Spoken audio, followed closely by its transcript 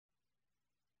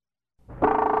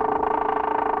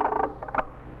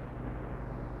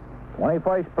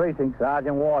21st Precinct,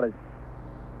 Sergeant Waters.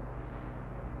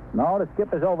 No, the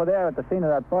skipper's over there at the scene of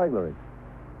that burglary.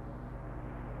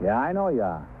 Yeah, I know you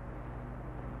are.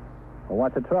 Well,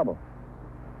 what's the trouble?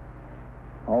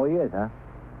 Oh, he is, huh?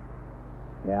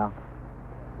 Yeah.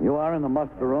 You are in the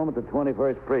muster room at the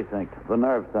 21st Precinct, the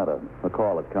nerve center. The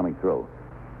call is coming through.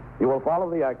 You will follow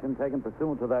the action taken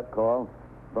pursuant to that call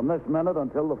from this minute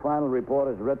until the final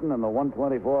report is written in the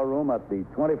 124 room at the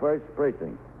 21st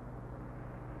Precinct.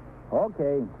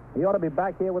 Okay. He ought to be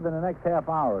back here within the next half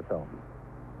hour or so.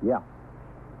 Yeah.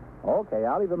 Okay,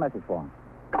 I'll leave a message for him.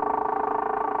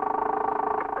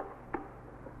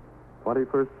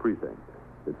 21st Precinct.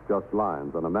 It's just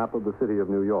lines on a map of the city of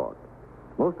New York.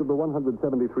 Most of the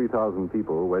 173,000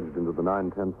 people wedged into the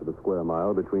 9/10 of a square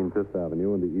mile between Fifth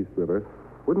Avenue and the East River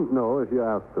wouldn't know if you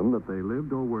asked them that they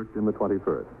lived or worked in the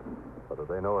 21st. Whether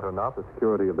they know it or not, the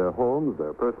security of their homes,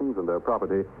 their persons, and their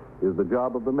property is the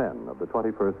job of the men of the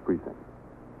 21st Precinct.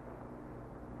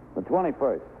 The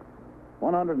 21st.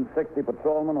 160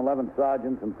 patrolmen, 11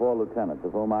 sergeants, and 4 lieutenants,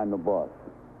 of whom I'm the boss.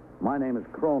 My name is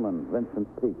Cronin, Vincent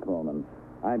P. Cronin.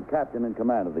 I'm captain in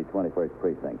command of the 21st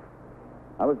Precinct.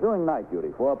 I was doing night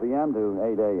duty, 4 p.m. to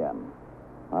 8 a.m.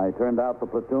 I turned out the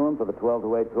platoon for the 12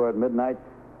 to 8 tour at midnight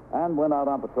and went out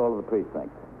on patrol of the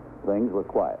precinct. Things were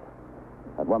quiet.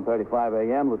 At 1:35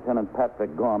 a.m., Lieutenant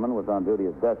Patrick Gorman was on duty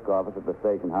as desk officer at the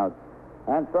station house,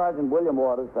 and Sergeant William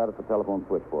Waters sat at the telephone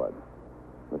switchboard.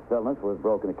 The stillness was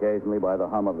broken occasionally by the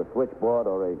hum of the switchboard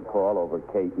or a call over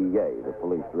KEA, the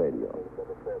police radio.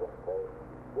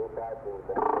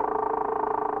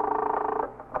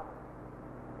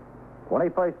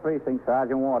 "21st Precinct,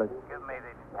 Sergeant Waters." Give me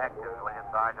the detectives, will you,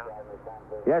 Sergeant?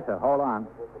 Yes, sir. Hold on.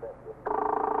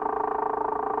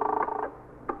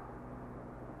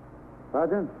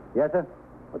 Sergeant? Yes, sir.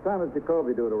 What time is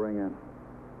Jacoby due to ring in?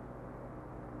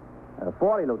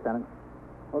 40, Lieutenant.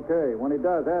 Okay, when he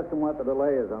does, ask him what the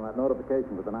delay is on that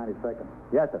notification for the 92nd.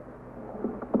 Yes, sir.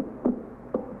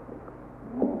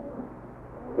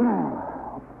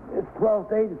 This 12th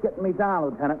stage is getting me down,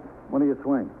 Lieutenant. When do you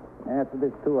swing? After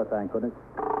this tour, thank goodness.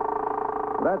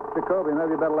 That's Jacoby.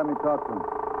 Maybe you better let me talk to him.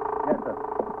 Yes, sir.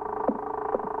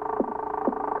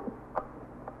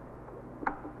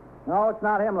 No, it's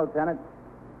not him, Lieutenant.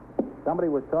 Somebody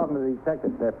was talking to the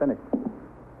detectives. They're finished.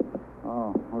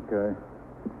 Oh, okay.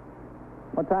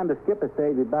 What time does skipper say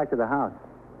he'd be back to the house?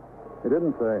 He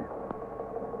didn't say.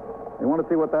 You want to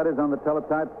see what that is on the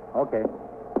teletype? Okay.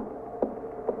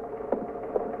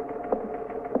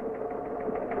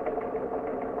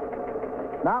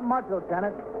 Not much,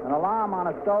 Lieutenant. An alarm on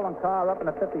a stolen car up in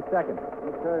the 52nd.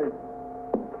 Okay.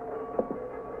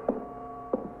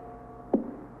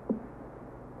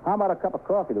 How about a cup of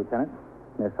coffee, Lieutenant?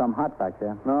 There's some hot back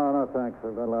there. No, thanks.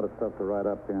 I've got a lot of stuff to write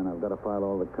up here, and I've got to file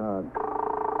all the cards.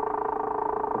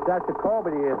 If that's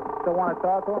Jacoby, do you still want to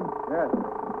talk to him? Yes.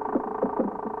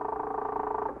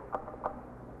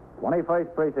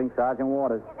 21st Precinct, Sergeant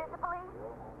Waters. Is this the police?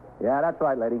 Yeah, that's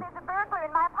right, lady. There's a burglar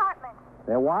in my apartment.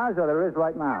 There was or there is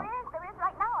right now? There is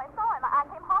right now. I saw him. I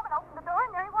came home and opened the door,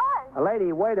 and there he was.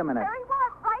 Lady, wait a minute. There he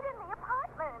was, right in the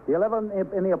apartment. Do you live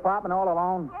in the apartment all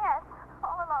alone? Yes,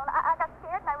 all alone. I got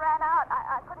scared and I ran out.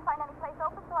 I couldn't find any place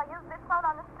open, so I used this phone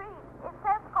on the street. It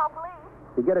says call police.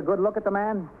 Did you get a good look at the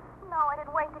man? No, I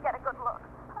didn't wait to get a good look.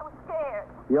 I was scared.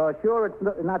 You're sure it's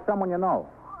not someone you know?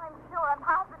 Oh, I'm sure. I'm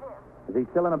positive. Is he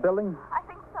still in the building? I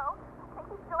think so. I think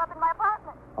he's still up in my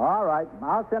apartment. All right.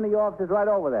 I'll send the officers right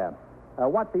over there.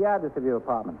 What's the address of your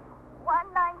apartment?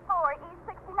 194 East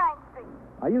 69th Street.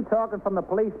 Are you talking from the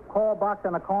police call box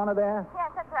on the corner there?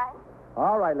 Yes, that's right.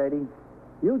 All right, lady.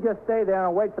 You just stay there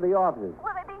and wait for the officers.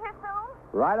 Will they be here soon?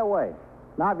 Right away.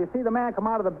 Now, if you see the man come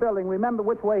out of the building, remember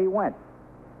which way he went.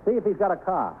 See if he's got a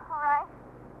car. All right.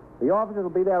 The officers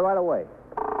will be there right away.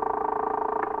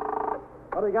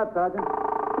 What do you got, Sergeant?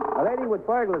 A lady with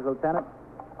burglars, Lieutenant.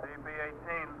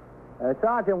 CB-18.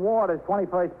 Sergeant Waters,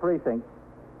 21st Precinct.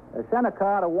 Sent a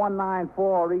car to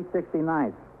 194 East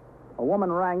 69th. A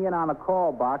woman rang in on the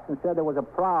call box and said there was a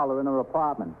prowler in her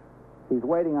apartment. She's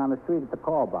waiting on the street at the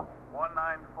call box.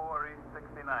 194 East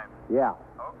 69th. Yeah.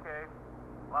 Okay.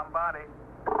 Lombardi.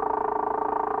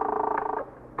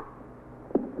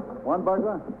 One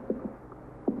burglar?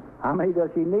 How many does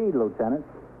she need, Lieutenant?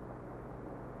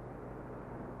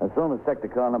 As soon as Sector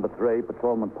Car number 3,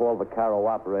 Patrolman Paul Vaccaro,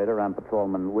 operator, and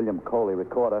Patrolman William Coley,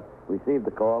 recorder, received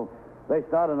the call, they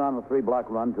started on a 3-block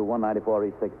run to 194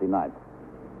 East 69th.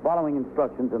 Following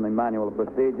instructions in the manual of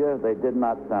procedure, they did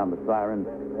not sound the siren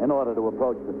in order to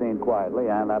approach the scene quietly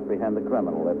and apprehend the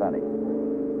criminal, if any.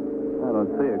 I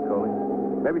don't see her, Coley.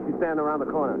 Maybe she's standing around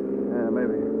the corner. Yeah,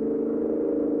 maybe.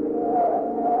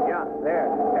 Yeah, there.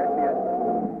 There she is.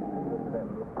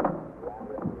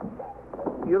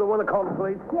 you're the one that called the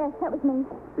police? Yes, that was me.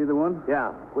 See the one?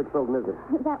 Yeah. Which building is it?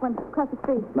 That one, across the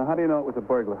street. Now, how do you know it was a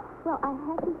burglar? Well, I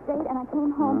had this date, and I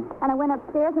came home, and I went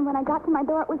upstairs, and when I got to my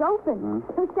door, it was open.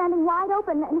 It was standing wide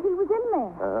open, and he was in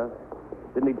there. Uh-huh.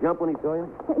 Didn't he jump when he saw you?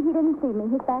 He didn't see me.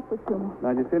 His back was to me.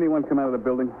 Now, did you see anyone come out of the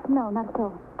building? No, not at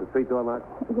all. The street door locked?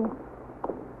 Yes.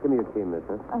 Give me your key,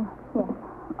 mister. Yes.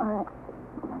 All right.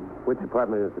 Which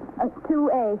apartment is it?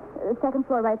 2A, second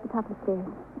floor, right at the top of the stairs.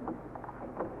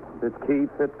 This key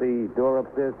fit the door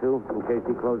upstairs, too, in case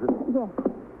he closes it? Yes.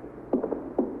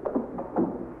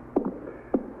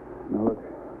 Now, look.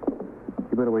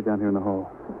 You better wait down here in the hall.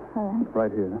 All right.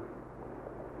 Right here.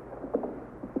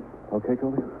 Okay,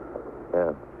 Colby?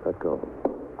 Yeah, let's go.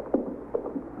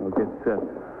 I'll get set.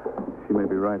 She may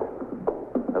be right.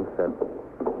 I'm set.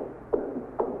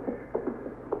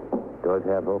 Door's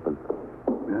half open.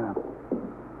 Yeah.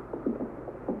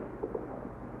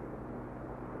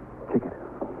 Kick it.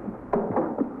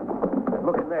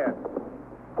 Look in there.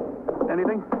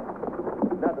 Anything?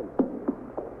 Nothing.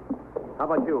 How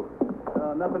about you?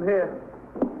 Nothing here.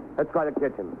 Let's try the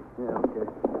kitchen. Yeah, okay.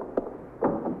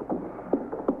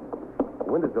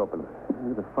 The window's open.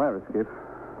 There's a fire escape.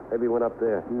 Maybe he went up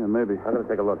there. Yeah, maybe. I'm going to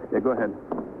take a look. Yeah, go ahead.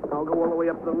 I'll go all the way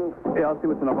up to the roof. Yeah, I'll see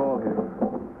what's in the hall here.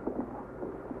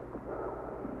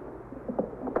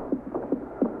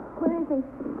 Where is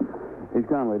he? He's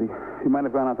gone, lady. He might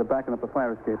have gone out the back and up the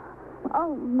fire escape.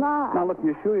 Oh, my. Now, look,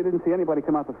 you're sure you didn't see anybody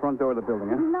come out the front door of the building,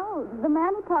 huh? No, the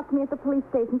man who talked to me at the police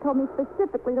station told me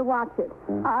specifically to watch it.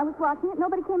 I was watching it.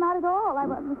 Nobody came out at all. I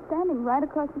was standing right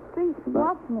across the street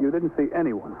watching it. You didn't see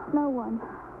anyone. No one.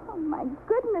 Oh, my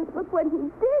goodness, look what he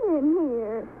did in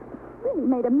here. Really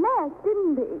made a mess,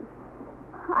 didn't he?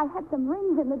 I had some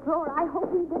rings in the drawer. I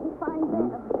hope he didn't find them.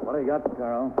 What do you got,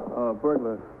 Carol? Oh,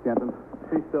 burglar, Captain.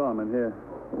 She saw him in here.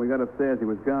 We got upstairs. He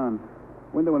was gone.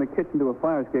 Window in the kitchen to a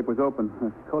fire escape was open.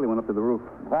 Coley went up to the roof.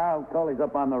 Well, Coley's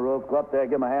up on the roof. Go up there,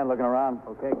 give him a hand looking around.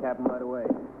 Okay, Captain, right away.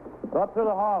 Go up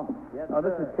through the hall. Yes, Oh,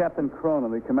 this is Captain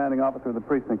Cronin, the commanding officer of the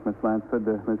precinct, Miss Lansford.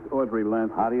 Miss Audrey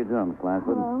Lansford. How do you do, Miss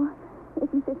Lansford? Oh,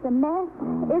 isn't this a mess?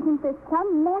 Isn't this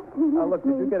some mess he Now, left look,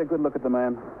 did me? you get a good look at the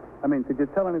man? I mean, did you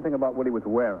tell anything about what he was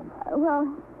wearing? Well,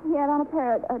 he had on a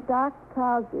pair of dark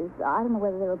trousers. I don't know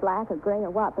whether they were black or gray or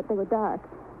what, but they were dark.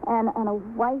 And a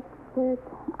white shirt.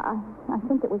 I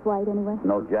think it was white anyway.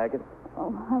 No jacket?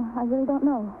 Oh, I really don't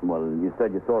know. Well, you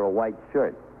said you saw a white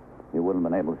shirt. You wouldn't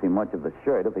have been able to see much of the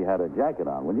shirt if he had a jacket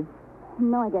on, would you?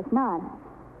 No, I guess not.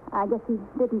 I guess he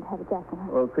didn't have a jacket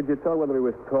on. Well, could you tell whether he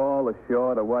was tall or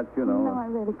short or what, you know? No, I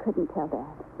really couldn't tell that.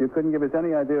 You couldn't give us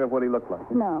any idea of what he looked like?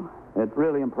 No. It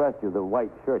really impressed you, the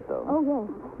white shirt, though. Oh, yes.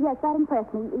 Yes, that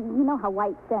impressed me. You know how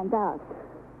white stands out.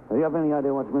 Do you have any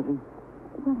idea what's missing?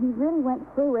 Well, he really went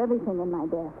through everything in my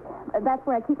desk. That's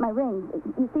where I keep my rings.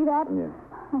 You see that? Yeah.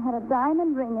 I had a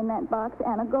diamond ring in that box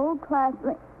and a gold clasp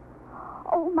ring.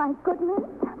 Oh, my goodness.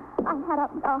 I had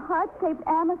a heart-shaped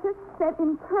amethyst set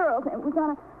in pearls. It was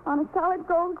on a solid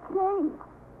gold chain.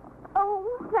 Oh,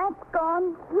 that's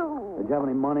gone, too. Did you have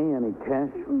any money, any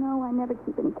cash? No, I never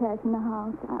keep any cash in the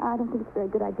house. I don't think it's a very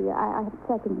good idea. I have a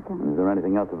checking account. Is there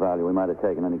anything else of value we might have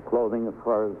taken? Any clothing or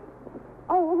furs?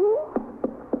 Oh.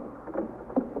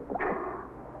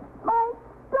 My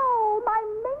stole, my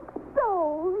mink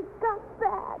stole. He got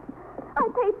that. I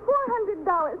paid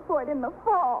 $400 for it in the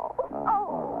fall.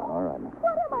 All right.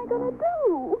 What am I going to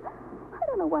do? I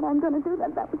don't know what I'm going to do.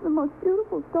 That was the most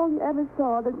beautiful stole you ever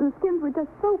saw. The skins were just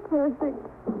so perfect.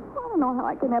 I don't know how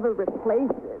I can ever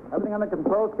replace it. Everything under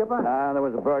control, Skipper? There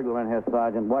was a burglar in here,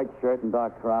 Sergeant. White shirt and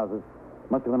dark trousers.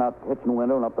 Must have been out the kitchen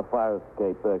window and up the fire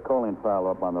escape. Coley and Farrell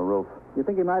up on the roof. You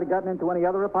think he might have gotten into any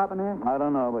other apartment here? I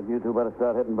don't know, but you two better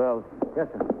start hitting bells. Yes,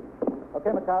 sir.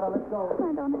 Okay, Mikado, let's go.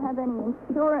 I don't have any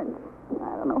insurance.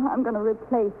 I don't know how I'm going to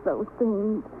replace those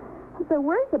things. They're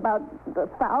worth about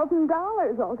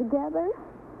 $1,000 altogether.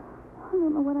 I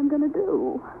don't know what I'm going to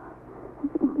do.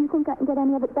 Do you think I can get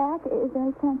any of it back? Is there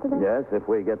any chance of that? Yes, if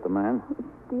we get the man.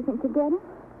 Do you think you get it?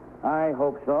 I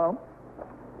hope so.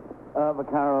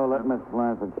 Vaccaro, let Miss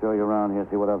Lansford show you around here,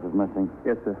 see what else is missing.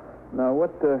 Yes, sir. Now,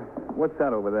 what's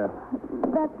that over there?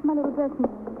 That's my little dressing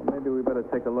room. Maybe we better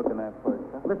take a look in that first.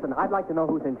 Huh? Listen, I'd like to know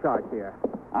who's in charge here.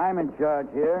 I'm in charge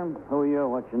here. Who are you?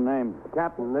 What's your name?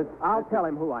 Captain, I'll tell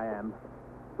him who I am.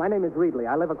 My name is Reedley.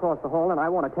 I live across the hall, and I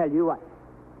want to tell you...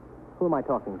 Who am I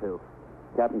talking to?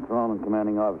 Captain Cronin,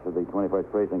 commanding officer of the 21st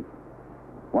Precinct.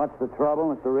 What's the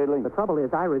trouble, Mr. Ridley? The trouble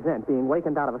is I resent being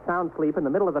wakened out of a sound sleep in the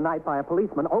middle of the night by a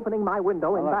policeman opening my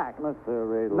window and back. Mr.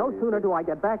 Ridley. No sooner do I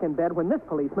get back in bed when this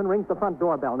policeman rings the front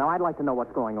doorbell. Now, I'd like to know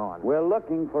what's going on. We're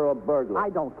looking for a burglar. I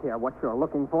don't care what you're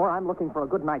looking for. I'm looking for a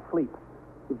good night's sleep.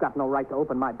 You've got no right to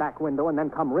open my back window and then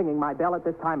come ringing my bell at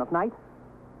this time of night.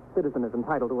 Citizen is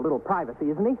entitled to a little privacy,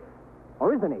 isn't he?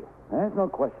 Or isn't he? There's no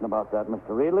question about that, Mr.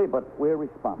 Reedley, but we're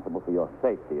responsible for your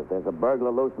safety. If there's a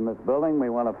burglar loose in this building, we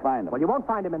want to find him. Well, you won't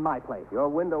find him in my place. Your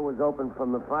window was open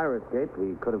from the fire escape.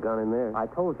 He could have gone in there. I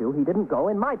told you he didn't go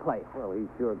in my place. Well, he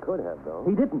sure could have, though.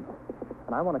 He didn't.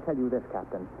 And I want to tell you this,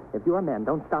 Captain. If your men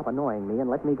don't stop annoying me and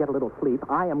let me get a little sleep,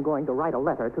 I am going to write a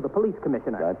letter to the police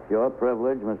commissioner. That's your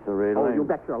privilege, Mr. Reedley. Oh, you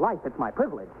bet your life it's my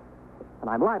privilege. And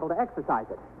I'm liable to exercise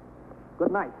it.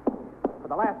 Good night. For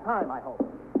the last time, I hope.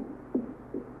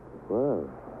 Well,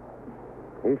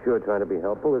 he's sure trying to be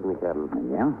helpful, isn't he, Captain?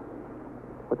 Yeah?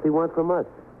 What's he want from us?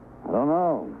 I don't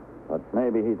know, but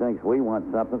maybe he thinks we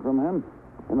want something from him.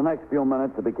 In the next few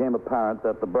minutes, it became apparent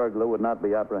that the burglar would not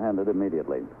be apprehended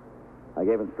immediately. I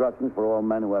gave instructions for all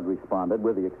men who had responded,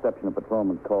 with the exception of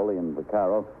Patrolman Coley and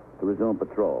Vaccaro, to resume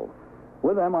patrol.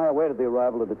 With them, I awaited the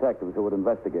arrival of detectives who would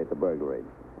investigate the burglary.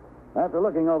 After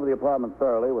looking over the apartment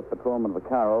thoroughly with Patrolman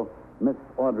Vaccaro, Miss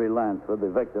Audrey Lansford, the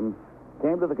victim,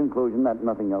 came to the conclusion that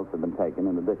nothing else had been taken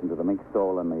in addition to the mink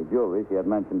stole and the jewelry she had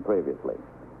mentioned previously.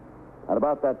 At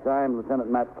about that time,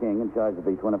 Lieutenant Matt King, in charge of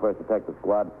the 21st Detective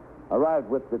Squad, arrived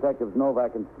with Detectives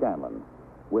Novak and Scanlon.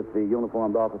 With the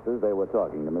uniformed officers, they were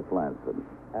talking to Miss Lansford.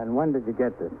 And when did you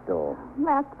get this stole?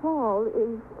 Last fall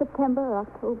is September or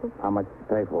October. How much did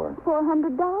you pay for it?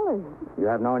 $400. You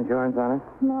have no insurance on it?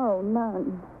 No,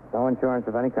 none. No insurance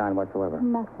of any kind whatsoever?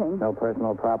 Nothing. No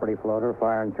personal property floater,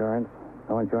 fire insurance?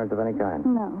 No insurance of any kind?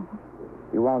 No.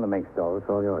 You own the mink stole. It's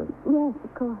all yours. Yes,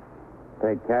 of course.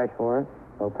 Paid cash for it?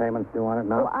 No payments due on it,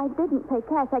 no? Oh, I didn't pay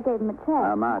cash. I gave him a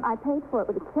check. Matt. I paid for it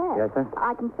with a check. Yes, sir?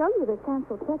 I can show you the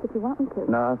canceled check if you want me to.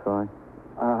 No, that's fine.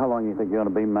 How long do you think you're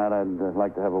going to be, Matt? I'd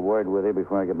like to have a word with you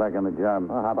before I get back on the job.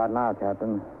 Well, how about now,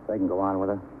 Captain? They can go on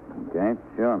with it. Okay,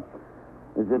 sure.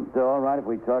 Is it all right if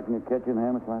we talk in your kitchen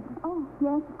here, Miss Lansford? Oh,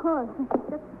 yes, of course.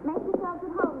 Just make yourselves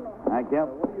at home there. Thank you.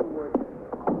 What are you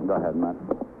working? Go ahead, Matt.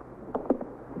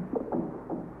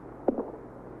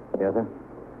 Yes, sir?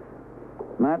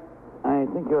 Matt, I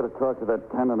think you ought to talk to that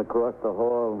tenant across the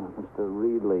hall, Mr.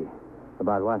 Reedley.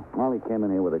 About what? Well, he came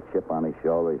in here with a chip on his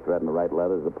shoulder. He threatened to write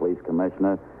letters to the police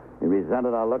commissioner. He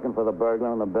resented our looking for the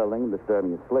burglar in the building and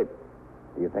disturbing his sleep.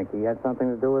 Do you think he had something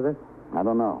to do with it? I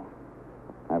don't know.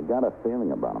 I've got a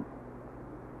feeling about him.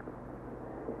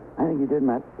 I think he did,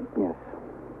 Matt. Yes.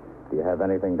 Do you have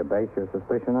anything to base your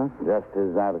suspicion on? Just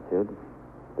his attitude.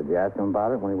 Did you ask him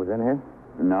about it when he was in here?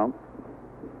 No.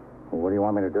 Well, what do you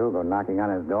want me to do? Go knocking on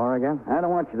his door again? I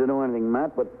don't want you to do anything,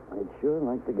 Matt, but I'd sure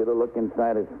like to get a look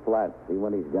inside his flat, see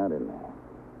what he's got in there.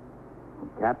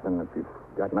 Captain, if you've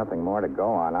got nothing more to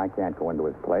go on, I can't go into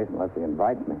his place unless he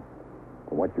invites me.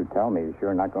 From what you tell me, he's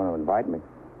sure not going to invite me.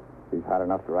 He's hot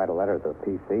enough to write a letter to the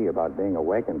PC about being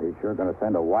awakened. He's sure going to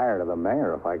send a wire to the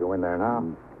mayor if I go in there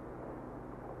now.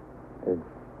 Is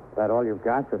that all you've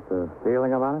got, just a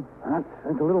feeling about it?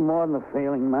 It's a little more than a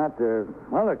feeling, Matt. There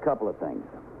are a couple of things.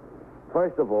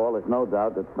 First of all, there's no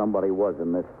doubt that somebody was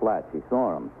in this flat. She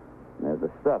saw him. And there's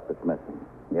the stuff that's missing.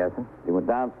 Yes, sir? She went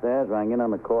downstairs, rang in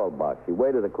on the call box. She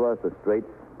waited across the street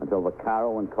until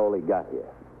Vaccaro and Coley got here.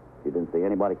 She didn't see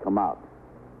anybody come out.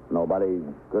 Nobody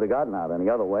could have gotten out any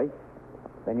other way.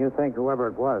 Then you think whoever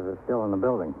it was is still in the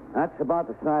building? That's about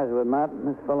the size of it, Matt.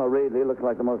 This fellow Reedley looks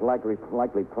like the most likely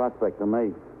prospect to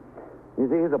me. You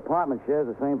see, his apartment shares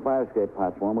the same fire escape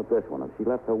platform with this one. If she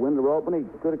left her window open, he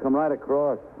could have come right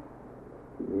across.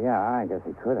 Yeah, I guess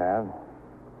he could have.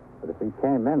 But if he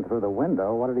came in through the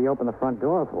window, what did he open the front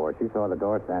door for? She saw the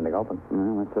door standing open.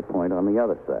 Well, that's the point on the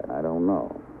other side. I don't know.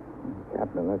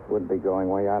 Captain, this would be going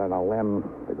way out on a limb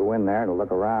to go in there and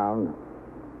look around.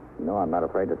 You know, I'm not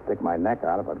afraid to stick my neck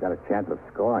out if I've got a chance of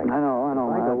scoring. I know.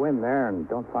 If I go in there and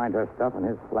don't find her stuff in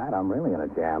his flat, I'm really in a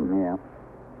jam. Yeah.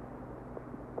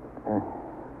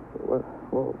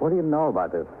 What do you know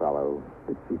about this fellow?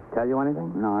 Did she tell you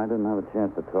anything? No, I didn't have a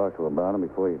chance to talk to her about him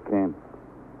before you came.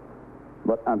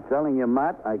 But I'm telling you,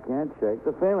 Matt, I can't shake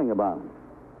the feeling about him.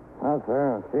 Well,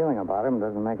 sir, a feeling about him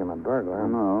doesn't make him a burglar.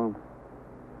 No.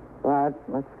 But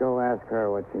let's go ask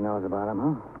her what she knows about him,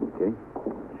 huh? Okay.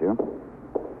 Sure.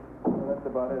 Well, that's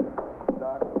about it.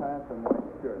 Dark pants and white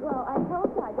shirt. Well, I told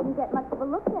you I didn't get much of a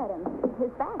look at him. His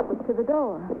back was to the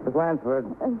door. Miss Lansford,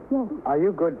 Yes. are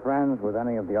you good friends with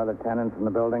any of the other tenants in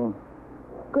the building?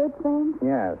 Good friends?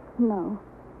 Yes. No.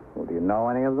 Well, do you know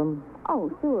any of them? Oh,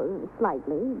 sure,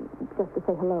 slightly. Just to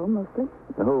say hello, mostly.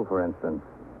 Who, for instance?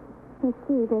 Let's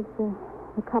see, there's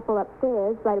a couple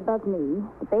upstairs right above me,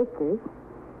 the Bakers.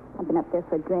 I've been up there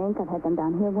for a drink. I've had them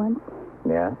down here once.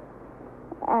 Yeah?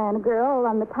 and a girl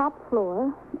on the top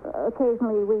floor.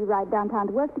 Occasionally, we ride downtown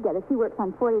to work together. She works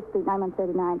on 40th Street, and I'm on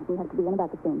 39th. We have to be in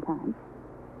about the same time.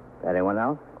 Anyone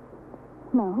else?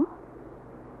 No.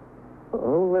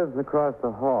 Who lives across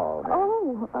the hall?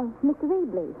 Oh, Mr.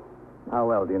 Reedley. How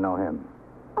well do you know him?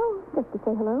 Oh, just to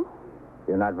say hello.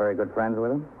 You're not very good friends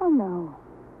with him? Oh, no.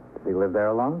 Does he live there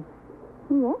alone?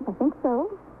 Yes, I think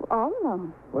so. All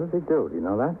alone. What does he do? Do you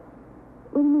know that?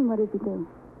 What do you mean, what does he do?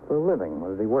 For a living. What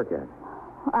does he work at?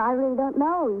 I really don't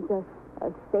know. He's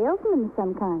a salesman of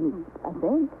some kind, I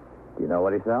think. Do you know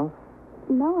what he sells?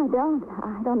 No, I don't.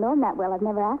 I don't know him that well. I've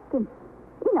never asked him.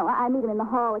 You know, I meet him in the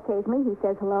hall occasionally. He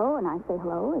says hello, and I say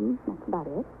hello, and that's about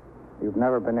it. You've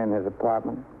never been in his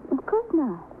apartment? Of course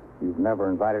not. You've never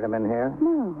invited him in here?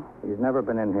 No. He's never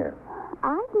been in here.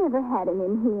 I've never had him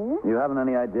in here. You haven't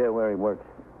any idea where he works?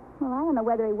 Well, I don't know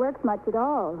whether he works much at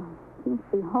all. He seems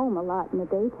to be home a lot in the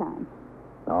daytime.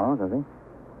 Oh, does he?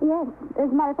 Yes. As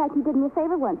a matter of fact, he did me a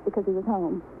favor once because he was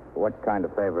home. What kind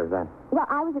of favor is that? Well,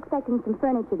 I was expecting some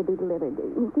furniture to be delivered.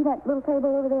 You see that little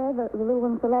table over there, the little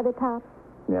one with the leather top?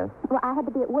 Yes. Well, I had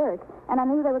to be at work, and I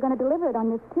knew they were going to deliver it on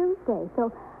this Tuesday.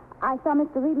 So I saw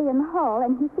Mr. Reedley in the hall,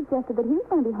 and he suggested that he was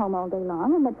going to be home all day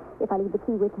long, and that if I leave the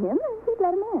key with him, he'd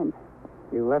let him in.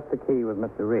 You left the key with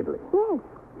Mr. Reedley? Yes,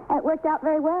 and it worked out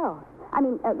very well. I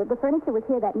mean, the furniture was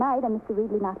here that night, and Mr.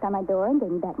 Reedley knocked on my door and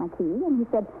gave me back my key, and he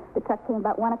said the truck came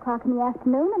about 1 o'clock in the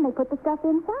afternoon, and they put the stuff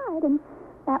inside, and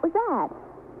that was that.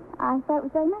 I thought it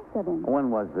was very nice of him.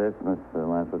 When was this, Miss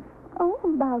Lansford? Oh,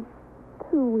 about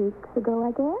 2 weeks ago,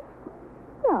 I guess.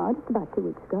 No, just about 2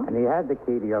 weeks ago. And he had the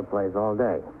key to your place all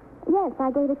day? Yes,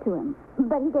 I gave it to him.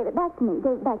 But he gave it back to me.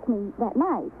 Gave it back to me that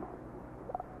night.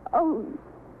 Oh,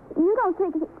 you don't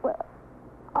think he... Well,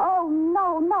 oh,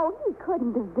 no, he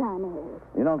couldn't have done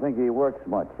it. You don't think he works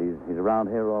much? He's around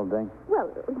here all day?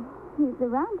 Well, he's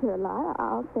around here a lot,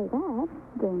 I'll say that,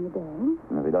 during the day.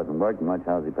 And if he doesn't work much,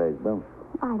 how's he pay his bills?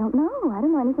 I don't know. I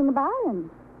don't know anything about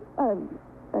him.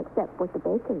 Except what the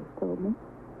bakers told me.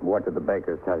 What did the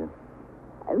bakers tell you?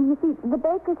 You see, the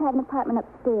bakers have an apartment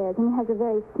upstairs, and it has a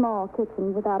very small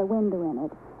kitchen without a window in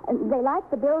it. And they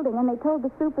liked the building, and they told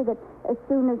the super that as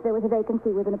soon as there was a vacancy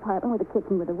with an apartment with a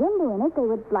kitchen with a window in it, they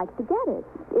would like to get it,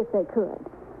 if they could.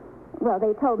 Well,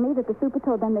 they told me that the super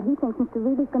told them that he thinks Mr.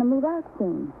 Reedley's going to move out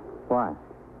soon. Why?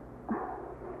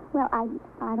 Well,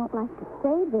 I don't like to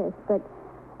say this, but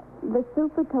the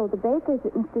super told the bakers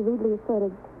that Mr. Reedley is sort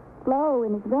of slow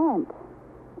in his rent.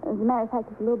 As a matter of fact,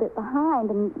 he's a little bit behind,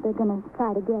 and they're going to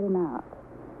try to get him out.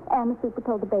 And the super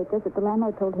told the bakers that the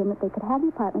landlord told him that they could have the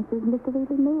apartment as soon as Mr.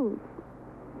 Reedley moved.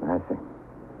 I see.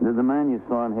 Did the man you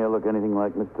saw in here look anything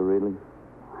like Mr. Reedley?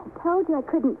 I told you I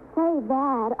couldn't say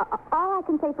that. All I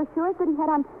can say for sure is that he had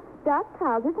on dark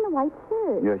trousers and a white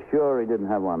shirt. You're sure he didn't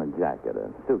have on a jacket,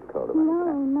 a suit coat of any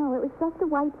kind? No, it was just a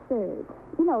white shirt.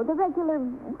 You know, the regular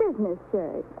business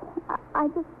shirt. I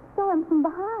just saw him from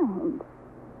behind.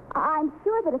 I'm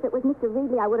sure that if it was Mr.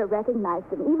 Reedley, I would have recognized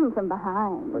him, even from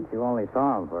behind. But you only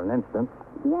saw him for an instant.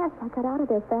 Yes, I got out of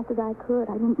there as fast as I could.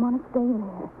 I didn't want to stay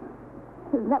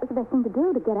there. That was the best thing to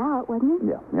do, to get out, wasn't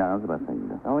it? Yeah, that was the best thing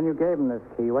to do. Now, when you gave him this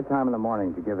key, what time in the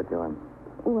morning did you give it to him?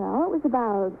 Well, it was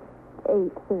about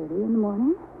 8:30 in the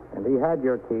morning. And he had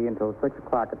your key until 6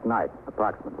 o'clock at night,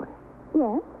 approximately.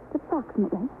 Yes,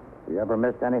 approximately. You ever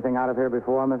missed anything out of here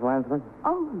before, Miss Lansford?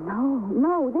 Oh,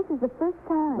 no, this is the first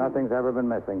time. Nothing's ever been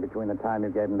missing between the time you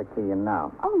gave him the key and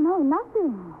now. Oh, no,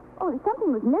 nothing. Oh, if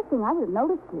something was missing, I would have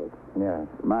noticed it. Yes.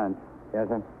 Mine. Yes,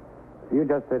 sir? You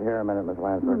just sit here a minute, Miss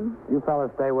Lansford. You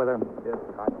fellas stay with her. Yes,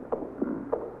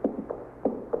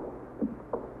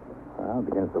 Well, it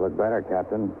begins to look better,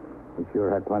 Captain. You sure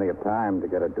had plenty of time to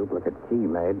get a duplicate key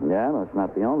made. Yeah, that's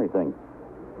not the only thing.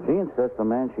 She insists the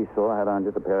man she saw had on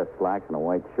just a pair of slacks and a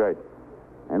white shirt.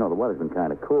 I know the weather's been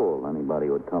kind of cool. Anybody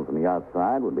who would come from the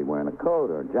outside would be wearing a coat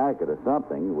or a jacket or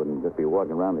something. You wouldn't just be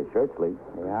walking around in shirt sleeves.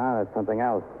 Yeah, that's something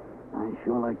else. I'd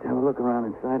sure like to have a look around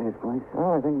inside his place.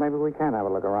 Oh, I think maybe we can have a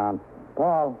look around.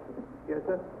 Paul. Yes,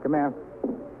 sir? Come here.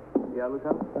 Yeah,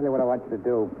 Lieutenant? Tell you what I want you to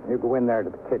do. You go in there to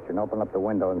the kitchen, open up the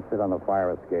window, and sit on the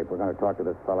fire escape. We're going to talk to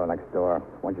this fellow next door.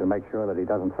 I want you to make sure that he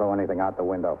doesn't throw anything out the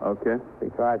window. Okay. If he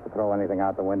tries to throw anything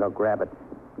out the window, grab it.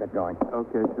 Get going.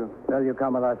 Okay, sure. Bill, you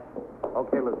come with us.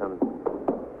 Okay, Lieutenant.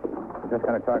 We're just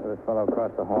going to talk to this fellow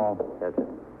across the hall. Yes, sir.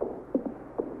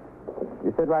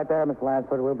 You sit right there, Miss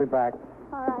Lansford. We'll be back.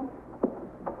 All right.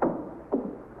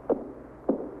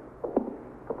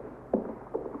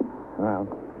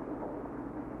 Well.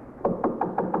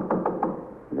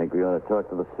 Think we ought to talk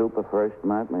to the super first,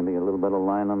 Matt? Maybe a little bit of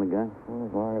line on the guy? Well,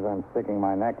 as long as I'm sticking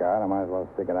my neck out, I might as well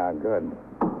stick it out good.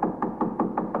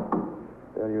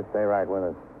 Still, you stay right with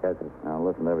us. Yes, sir. Now,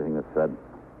 listen to everything that's said.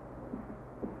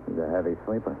 a heavy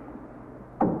sleeper.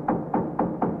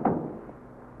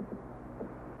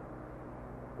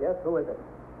 Yes, who is it?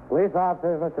 Police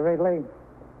officers, Mr. Ridley.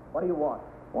 What do you want?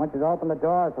 I want you to open the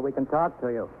door so we can talk to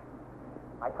you.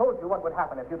 I told you what would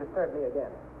happen if you disturbed me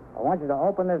again. I want you to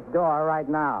open this door right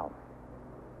now.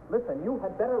 Listen, you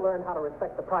had better learn how to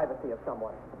respect the privacy of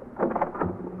someone.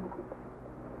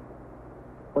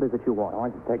 What is it you want? I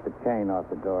want you to take the chain off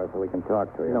the door so we can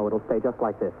talk to you. No, it'll stay just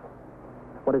like this.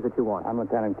 What is it you want? I'm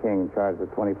Lieutenant King, in charge of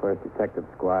the 21st Detective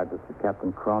Squad. This is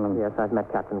Captain Cronin. Yes, I've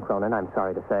met Captain Cronin, I'm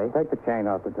sorry to say. Take the chain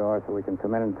off the door so we can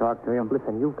come in and talk to you.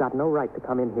 Listen, you've got no right to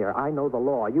come in here. I know the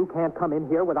law. You can't come in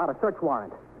here without a search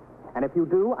warrant. And if you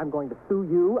do, I'm going to sue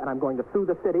you, and I'm going to sue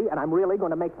the city, and I'm really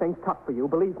going to make things tough for you,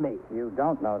 believe me. You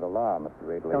don't know the law, Mr.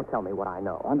 Ridley. Don't tell me what I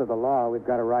know. Under the law, we've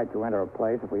got a right to enter a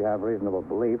place if we have reasonable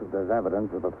belief that there's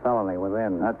evidence of a felony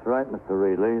within. That's right, Mr.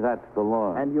 Ridley. That's the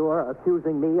law. And you're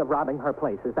accusing me of robbing her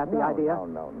place. Is that the idea?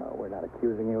 No. We're not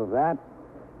accusing you of that.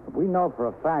 But we know for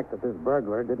a fact that this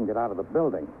burglar didn't get out of the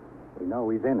building. We know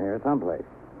he's in here someplace.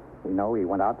 We know he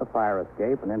went out the fire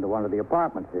escape and into one of the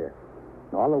apartments here.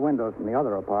 All the windows from the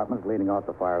other apartments leading off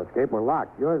the fire escape were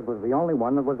locked. Yours was the only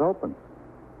one that was open.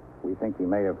 We think he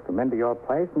may have come into your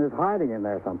place and is hiding in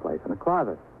there someplace in a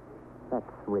closet. That's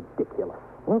ridiculous.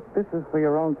 Look, this is for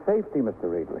your own safety, Mr.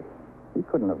 Ridley. He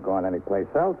couldn't have gone anyplace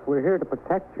else. We're here to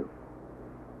protect you.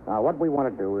 Now, what we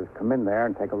want to do is come in there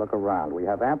and take a look around. We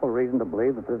have ample reason to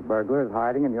believe that this burglar is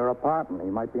hiding in your apartment. He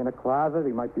might be in a closet.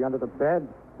 He might be under the bed.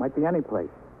 Might be any place.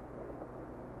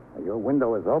 Your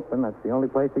window is open. That's the only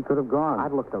place he could have gone.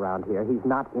 I've looked around here. He's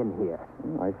not in here.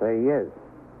 I say he is.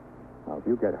 Now, if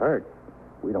you get hurt,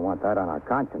 we don't want that on our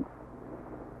conscience.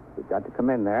 You've got to come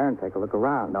in there and take a look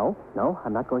around. No,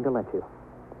 I'm not going to let you.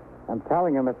 I'm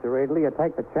telling you, Mr. Ridley, you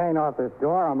take the chain off this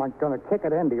door, I'm going to kick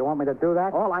it in. Do you want me to do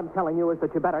that? All I'm telling you is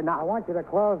that you better not. I want you to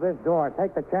close this door.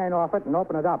 Take the chain off it and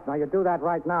open it up. Now, you do that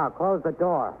right now. Close the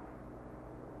door.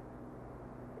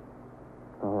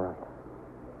 All right.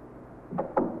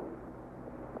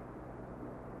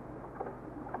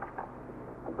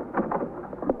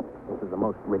 This is the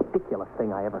most ridiculous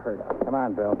thing I ever heard of. Come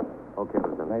on, Bill. Okay,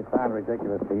 Lieutenant. They sound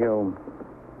ridiculous to you.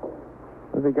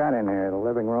 What's he got in here? The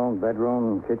living room,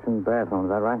 bedroom, kitchen, bathroom.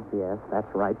 Is that right? Yes,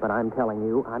 that's right. But I'm telling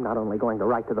you, I'm not only going to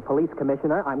write to the police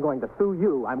commissioner, I'm going to sue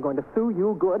you. I'm going to sue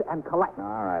you good and collect.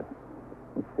 All right.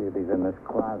 Let's see if he's in this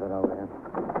closet over here.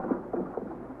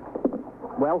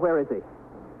 Well, where is he?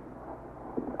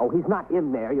 Oh, he's not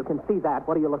in there. You can see that.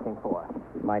 What are you looking for?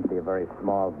 He might be a very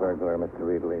small burglar, Mr.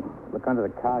 Ridley. Look under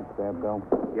the couch there, Bill.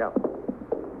 Yeah.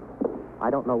 I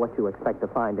don't know what you expect to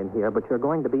find in here, but you're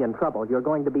going to be in trouble. You're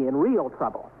going to be in real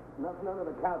trouble. Nothing under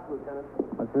the couch, Lieutenant.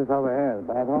 What's this over here?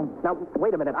 The bathroom? Now,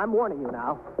 wait a minute. I'm warning you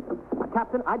now.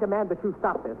 Captain, I demand that you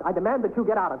stop this. I demand that you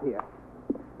get out of here.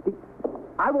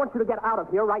 I want you to get out of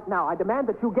here right now. I demand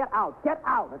that you get out. Get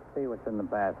out. Let's see what's in the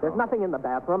bathroom. There's nothing in the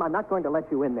bathroom. I'm not going to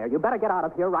let you in there. You better get out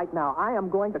of here right now. I am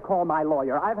going to call my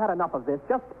lawyer. I've had enough of this.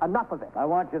 Just enough of it. I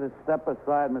want you to step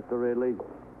aside, Mr. Ridley.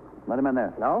 Let him in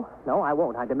there. No, I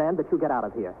won't. I demand that you get out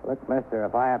of here. Look, mister,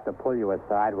 if I have to pull you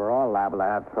aside, we're all liable to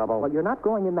have trouble. Well, you're not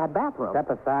going in that bathroom. Step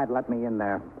aside, let me in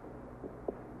there.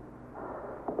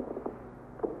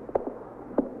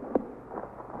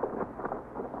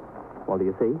 Well, do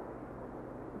you see?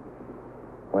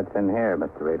 What's in here,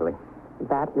 Mr. Ridley?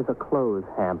 That is a clothes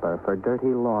hamper for dirty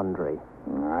laundry.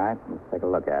 All right, let's take a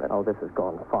look at it. Oh, this is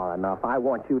going far enough. I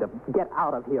want you to get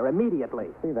out of here immediately.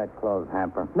 See that clothes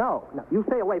hamper? No, you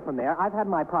stay away from there. I've had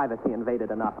my privacy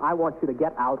invaded enough. I want you to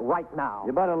get out right now.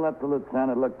 You better let the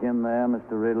lieutenant look in there,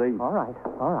 Mr. Ridley. All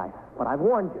right. But I've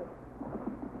warned you.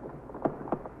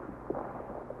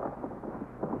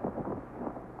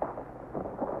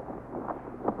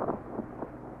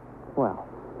 Well,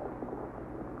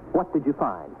 what did you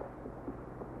find?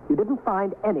 You didn't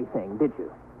find anything, did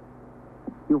you?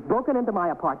 You've broken into my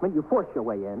apartment. You forced your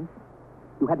way in.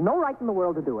 You had no right in the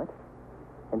world to do it.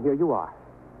 And here you are.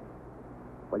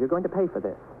 Well, you're going to pay for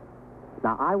this.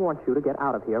 Now, I want you to get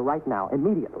out of here right now,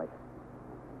 immediately.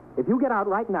 If you get out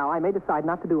right now, I may decide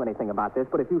not to do anything about this,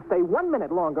 but if you stay 1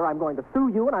 minute longer, I'm going to sue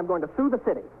you and I'm going to sue the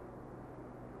city.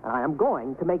 And I am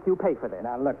going to make you pay for this.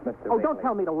 Now, look, Mr. Oh, Ridley. don't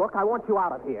tell me to look. I want you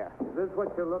out of here. Is this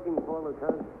what you're looking for,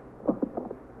 Lieutenant?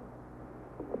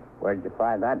 Where'd you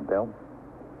find that, Bill?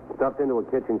 Stuffed into a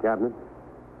kitchen cabinet.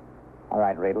 All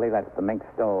right, Ridley, that's the mink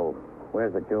stove.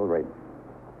 Where's the jewelry?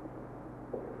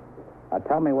 Now,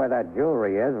 tell me where that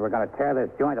jewelry is. We're going to tear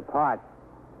this joint apart.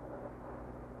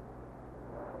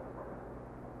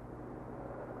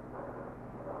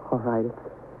 All right, it's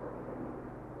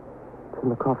in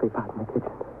the coffee pot in the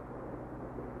kitchen.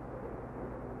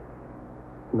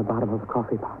 In the bottom of the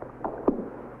coffee pot.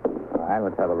 right,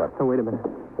 let's have a look. Oh, wait a minute.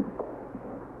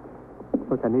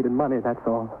 Look, I needed money, that's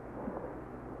all.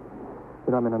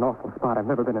 You know, I'm in an awful spot. I've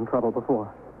never been in trouble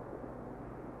before.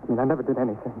 I mean, I never did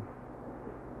anything.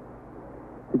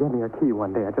 She gave me her key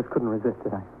one day. I just couldn't resist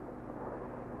it.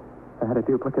 I had a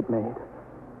duplicate made.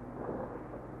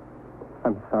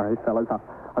 I'm sorry, fellas.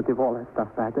 I'll give all that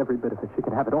stuff back, every bit of it. She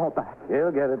can have it all back.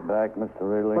 You'll get it back, Mr.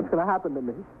 Ridley. What's going to happen to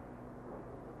me?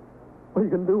 What are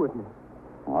you going to do with me?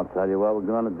 I'll tell you what we're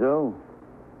going to do.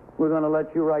 We're going to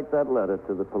let you write that letter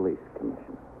to the police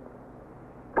commissioner.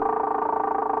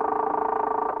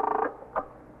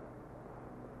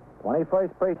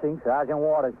 21st Precinct, Sergeant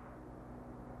Waters.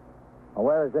 Oh,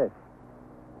 where is this?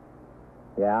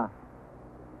 Yeah.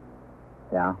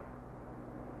 Yeah.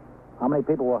 How many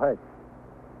people were hurt?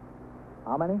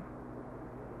 How many?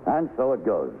 And so it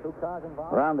goes. 2 cars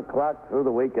involved? Around the clock, through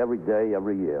the week, every day,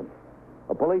 every year.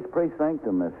 A police precinct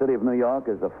in the city of New York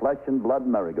is a flesh and blood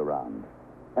merry-go-round.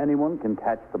 Anyone can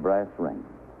catch the brass ring.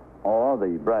 Or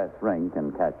the brass ring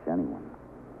can catch anyone.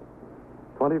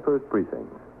 21st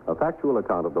Precinct, a factual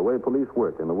account of the way police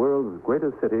work in the world's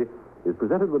greatest city, is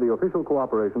presented with the official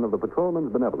cooperation of the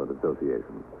Patrolmen's Benevolent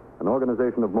Association, an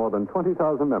organization of more than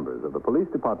 20,000 members of the Police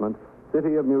Department,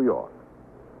 City of New York.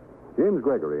 James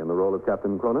Gregory in the role of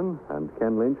Captain Cronin, and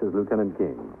Ken Lynch as Lieutenant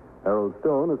King. Harold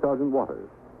Stone as Sergeant Waters.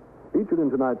 Featured in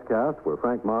tonight's cast were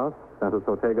Frank Moss, Santos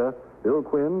Ortega, Bill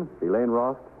Quinn, Elaine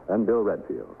Rost, and Bill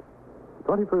Redfield.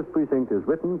 21st Precinct is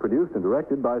written, produced, and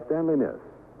directed by Stanley Niss.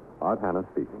 Art Hanna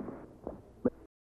speaking.